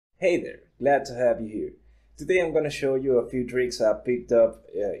Hey there, glad to have you here. Today I'm going to show you a few tricks I picked up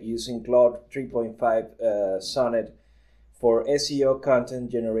using Claude 3.5 Sonnet for SEO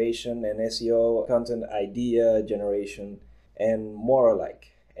content generation and SEO content idea generation and more alike.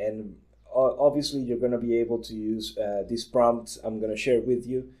 And obviously you're going to be able to use these prompts I'm going to share with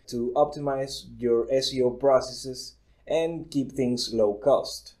you to optimize your SEO processes and keep things low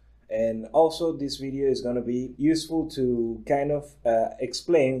cost. And also this video is going to be useful to kind of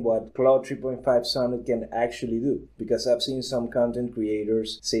explain what Claude 3.5 Sonnet can actually do, because I've seen some content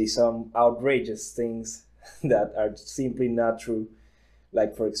creators say some outrageous things that are simply not true.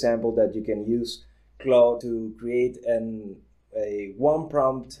 Like, for example, that you can use Claude to create a one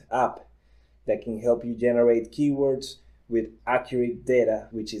prompt app that can help you generate keywords with accurate data,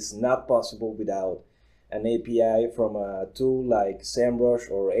 which is not possible without an API from a tool like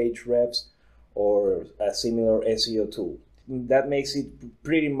SEMrush or Ahrefs or a similar SEO tool. That makes it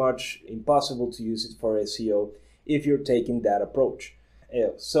pretty much impossible to use it for SEO if you're taking that approach.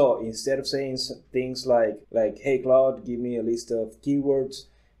 So instead of saying things like hey Claude, give me a list of keywords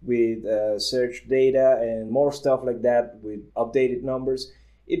with search data and more stuff like that with updated numbers,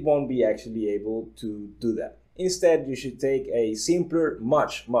 it won't be actually able to do that. Instead, you should take a simpler,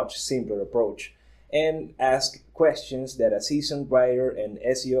 much simpler approach and ask questions that a seasoned writer and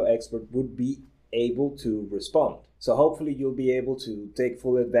SEO expert would be able to respond. So hopefully you'll be able to take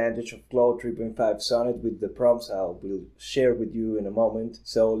full advantage of Claude 3.5 Sonnet with the prompts I will share with you in a moment.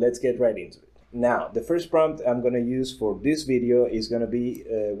 So let's get right into it. Now, the first prompt I'm going to use for this video is going to be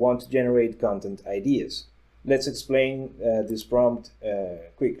one to generate content ideas. Let's explain this prompt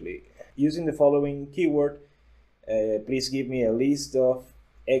quickly. Using the following keyword, please give me a list of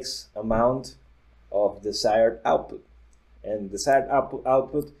X amount of desired output, and desired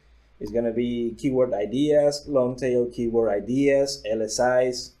output is going to be keyword ideas, long tail keyword ideas,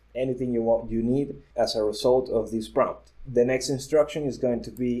 LSIs, anything you need as a result of this prompt. The next instruction is going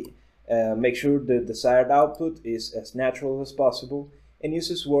to be make sure the desired output is as natural as possible and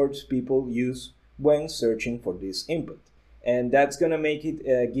uses words people use when searching for this input. And that's going to make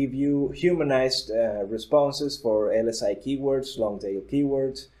it give you humanized responses for LSI keywords, long tail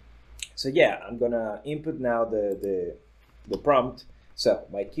keywords. So yeah, I'm gonna input now the prompt. So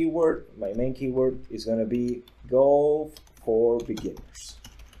my main keyword is gonna be golf for beginners.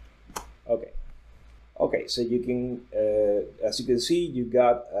 Okay, so you can, as you can see, you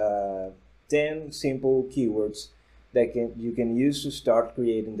got 10 simple keywords that you can use to start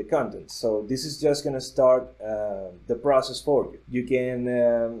creating the content. So this is just gonna start the process for you. You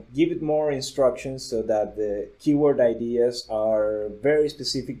can give it more instructions so that the keyword ideas are very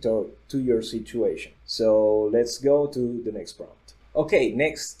specific to your situation. So let's go to the next prompt. Okay,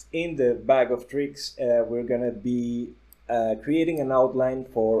 next in the bag of tricks, we're gonna be creating an outline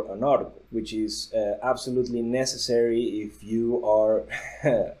for an article, which is absolutely necessary if you are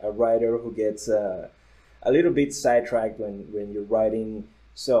a writer who gets a little bit sidetracked when you're writing.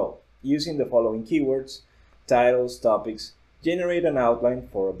 So using the following keywords, titles, topics, generate an outline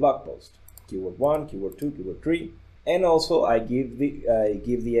for a blog post. Keyword 1, keyword 2, keyword 3. And also I give the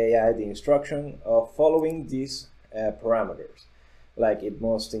AI the instruction of following these parameters. Like, it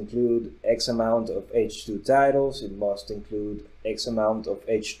must include X amount of H2 titles, it must include X amount of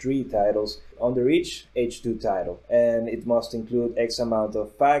H3 titles under each H2 title, and it must include X amount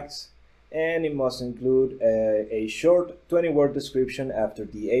of facts, and it must include a short 20-word description after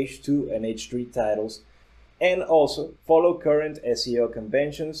the H2 and H3 titles, and also follow current SEO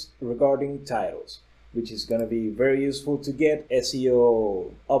conventions regarding titles, which is going to be very useful to get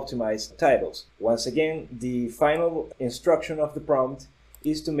SEO optimized titles. Once again, the final instruction of the prompt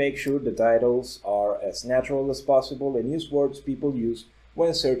is to make sure the titles are as natural as possible and use words people use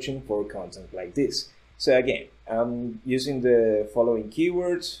when searching for content like this. So again, I'm using the following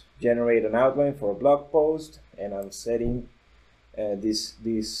keywords, generate an outline for a blog post, and I'm setting these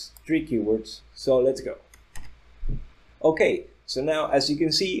 3 keywords. So let's go. Okay, so now as you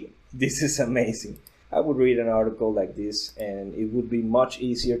can see, this is amazing. I would read an article like this and it would be much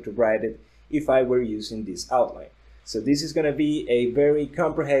easier to write it if I were using this outline. So this is going to be a very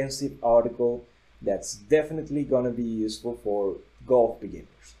comprehensive article that's definitely going to be useful for golf beginners.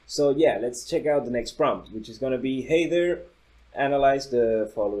 So yeah, let's check out the next prompt, which is going to be, hey there, analyze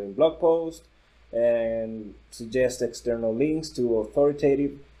the following blog post and suggest external links to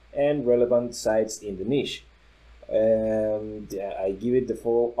authoritative and relevant sites in the niche. Yeah, I give it the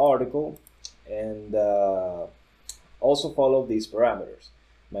full article and also follow these parameters.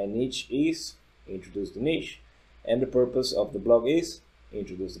 My niche is introduce the niche, and the purpose of the blog is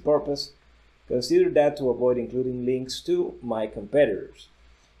introduce the purpose. Consider that to avoid including links to my competitors.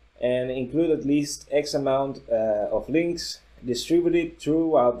 and include at least X amount of links distributed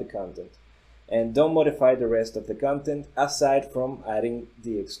throughout the content. And don't modify the rest of the content aside from adding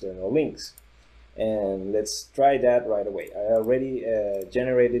the external links. And let's try that right away. I already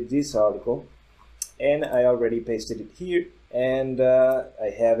generated this article and I already pasted it here, and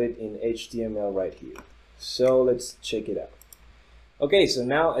I have it in HTML right here. So let's check it out. Okay, so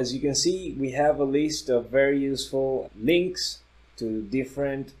now as you can see, we have a list of very useful links to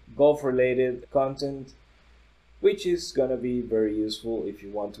different golf related content, which is going to be very useful if you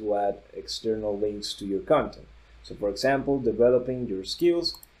want to add external links to your content. So for example, developing your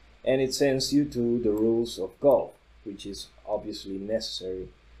skills, and it sends you to the rules of golf, which is obviously necessary.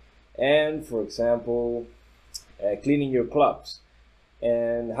 And for example, cleaning your clubs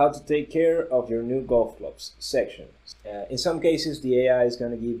and how to take care of your new golf clubs section. In some cases, the AI is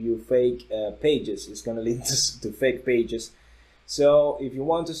going to give you fake pages. It's going to lead to fake pages. So if you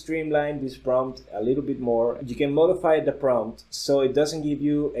want to streamline this prompt a little bit more, you can modify the prompt so it doesn't give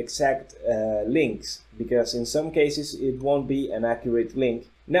you exact links, because in some cases it won't be an accurate link.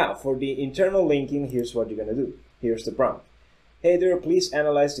 Now, for the internal linking, here's what you're going to do. Here's the prompt. Hey there, please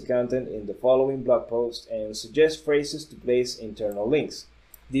analyze the content in the following blog post and suggest phrases to place internal links.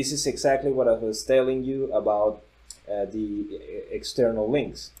 This is exactly what I was telling you about the external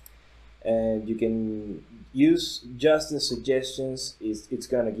links. And you can use just the suggestions it's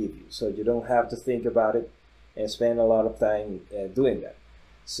going to give you, so you don't have to think about it and spend a lot of time doing that.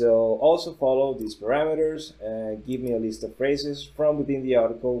 So also follow these parameters and give me a list of phrases from within the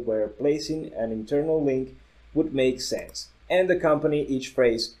article where placing an internal link would make sense, and accompany each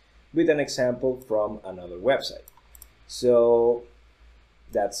phrase with an example from another website. So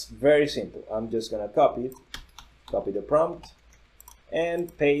that's very simple. I'm just going to copy the prompt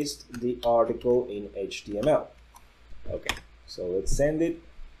and paste the article in HTML. Okay, so let's send it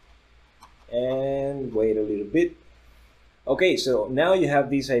and wait a little bit. Okay, so now you have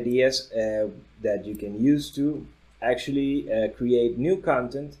these ideas that you can use to actually create new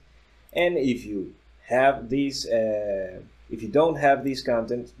content. And if you have these, if you don't have this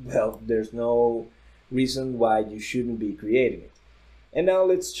content, well, there's no reason why you shouldn't be creating it. And now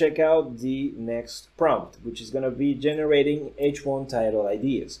let's check out the next prompt, which is going to be generating H1 title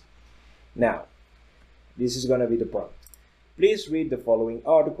ideas. Now, this is going to be the prompt. Please read the following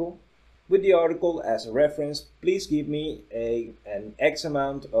article. With the article as a reference, please give me an X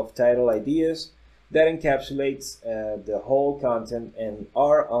amount of title ideas that encapsulates the whole content and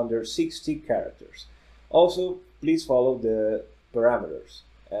are under 60 characters. Also, please follow the parameters.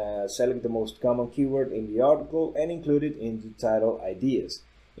 Select the most common keyword in the article and include it in the title ideas.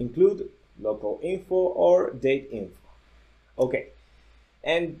 Include local info or date info. Okay,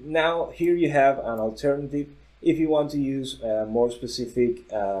 and now here you have an alternative if you want to use more specific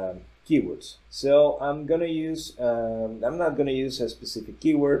keywords. So I'm gonna use, I'm not gonna use a specific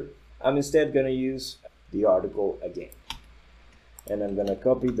keyword. I'm instead gonna use the article again. And I'm gonna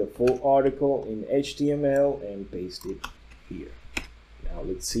copy the full article in HTML and paste it here. Now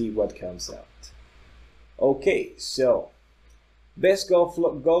let's see what comes out. Okay, so best golf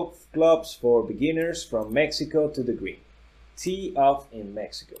clubs for beginners from Mexico to the green. Tee off in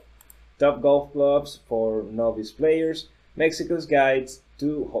Mexico. Top golf clubs for novice players. Mexico's guides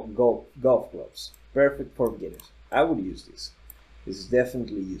to golf clubs. Perfect for beginners. I would use this. This is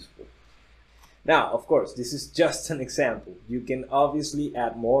definitely useful. Now, of course, this is just an example. You can obviously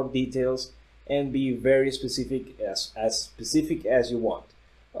add more details and be very specific, as specific as you want.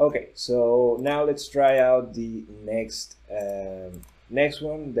 Okay, so now let's try out the next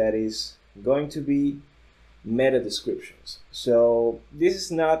one, that is going to be meta descriptions. So this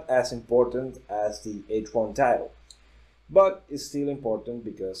is not as important as the H1 title, but it's still important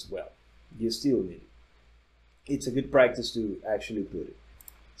because, well, you still need it. It's a good practice to actually put it.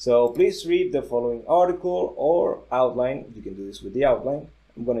 So please read the following article or outline. You can do this with the outline.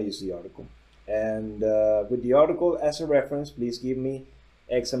 I'm going to use the article. And with the article as a reference, please give me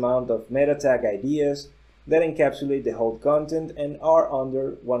X amount of meta tag ideas that encapsulate the whole content and are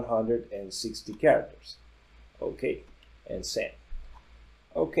under 160 characters. Okay, and send.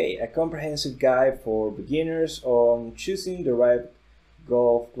 Okay, a comprehensive guide for beginners on choosing the right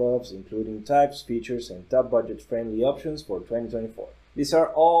golf clubs, including types, features, and top budget friendly options for 2024. These are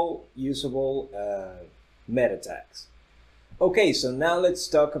all usable meta tags. Okay, so now let's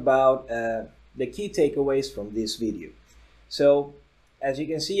talk about the key takeaways from this video. So as you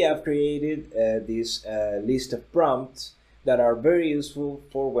can see, I've created this list of prompts that are very useful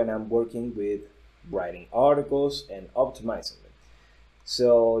for when I'm working with writing articles and optimizing them.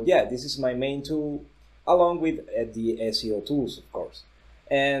 So yeah, this is my main tool, along with the SEO tools, of course.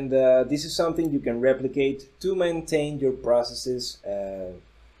 And this is something you can replicate to maintain your processes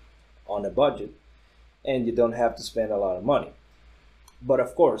on a budget, and you don't have to spend a lot of money. But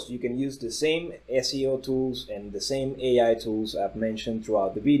of course, you can use the same SEO tools and the same AI tools I've mentioned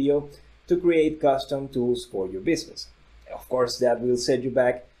throughout the video to create custom tools for your business. Of course, that will set you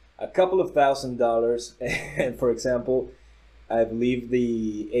back a couple of $1,000s. And for example, I believe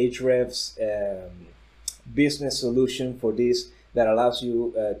the Ahrefs business solution for this that allows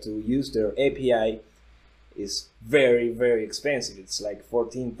you to use their API is very, very expensive. It's like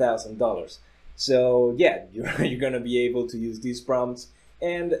 $14,000. So yeah, you're gonna be able to use these prompts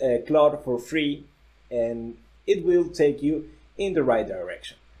and Claude for free, and it will take you in the right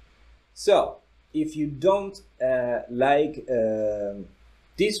direction. So if you don't like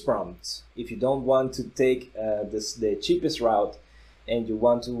these prompts, if you don't want to take the cheapest route, and you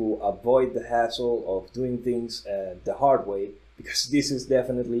want to avoid the hassle of doing things the hard way, because this is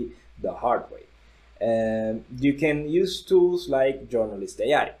definitely the hard way, you can use tools like Journalist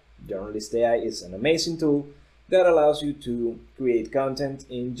AI. Journalist AI is an amazing tool that allows you to create content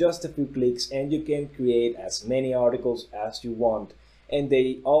in just a few clicks, and you can create as many articles as you want, and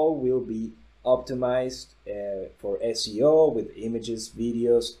they all will be optimized for SEO with images,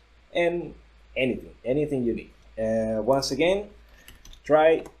 videos, and anything you need. Once again,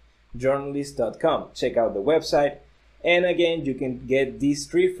 try journalist.com. Check out the website, and again, you can get these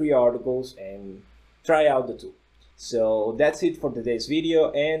 3 free articles and try out the tool. So that's it for today's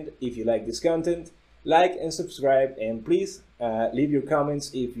video, and if you like this content, like and subscribe, and please leave your comments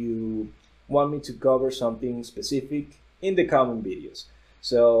if you want me to cover something specific in the coming videos.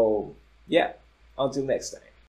 So yeah, until next time.